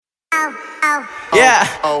Yeah,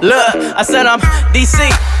 look, I said I'm DC.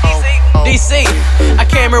 I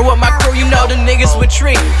came here with my crew, you know the niggas would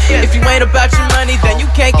treat. If you ain't about your money, then you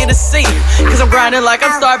can't get a seat. Cause I'm grinding like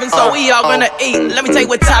I'm starving, so we all gonna eat. Let me tell you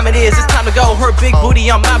what time it is, it's time to go. Her big booty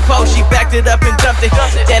on my post, she backed it up and dumped it.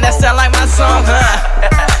 Damn, that sound like my song, huh?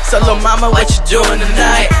 So little mama, what you doing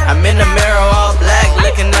tonight? I'm in the mirror all black,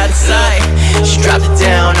 looking out of sight. She dropped it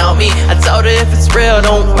down on me, I told her if it's real,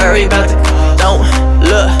 don't worry about the don't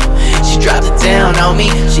look. She dropped it down on me.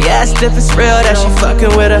 She asked if it's real that she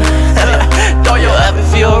fucking with her. Throw it up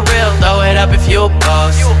if you're real, throw it up if you're a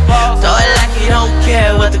boss. Throw it like you don't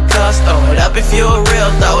care what the cost. Throw it up if you're real,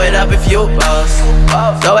 throw it up if you're a boss.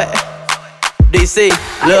 Throw it, DC,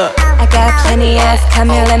 look. I got plenty ass, come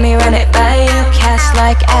here, let me run it by you. Cash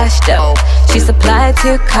like Ashton. She supplied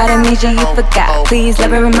to Carter-Media, you forgot. Please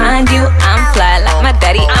let me remind you, I'm fly like my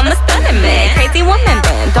daddy, I'm a stunning man. Crazy woman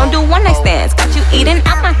band, don't do one night stands. Got you eating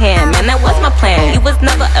out my hand, man, that was my plan. You was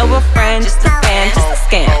never a real friend, just a fan, just a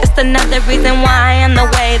scam. It's another reason why I am the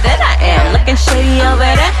way that I am. Looking shady over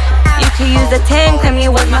there. You could use a 10, claim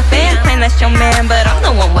you was my fan. Claim that's your man, but I'm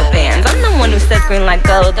the one with bands. I'm the one who says green like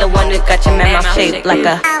gold, the one who got your man mouth shaped like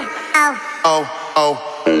a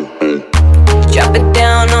Drop it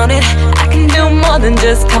down on it. I can do more than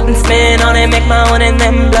just cop and spin on it. Make my own and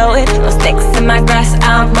then blow it. No snakes in my grass,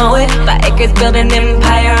 I'll mow it. By acres, build an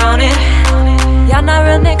empire on it. Y'all not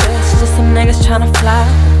real niggas, just some niggas tryna fly.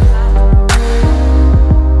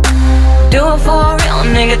 Do it for a real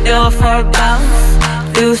nigga, do it for a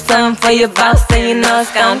boss. Do something for your boss, so you know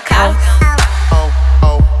it's gon' cost.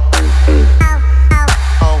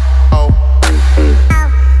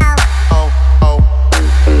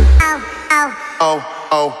 Oh.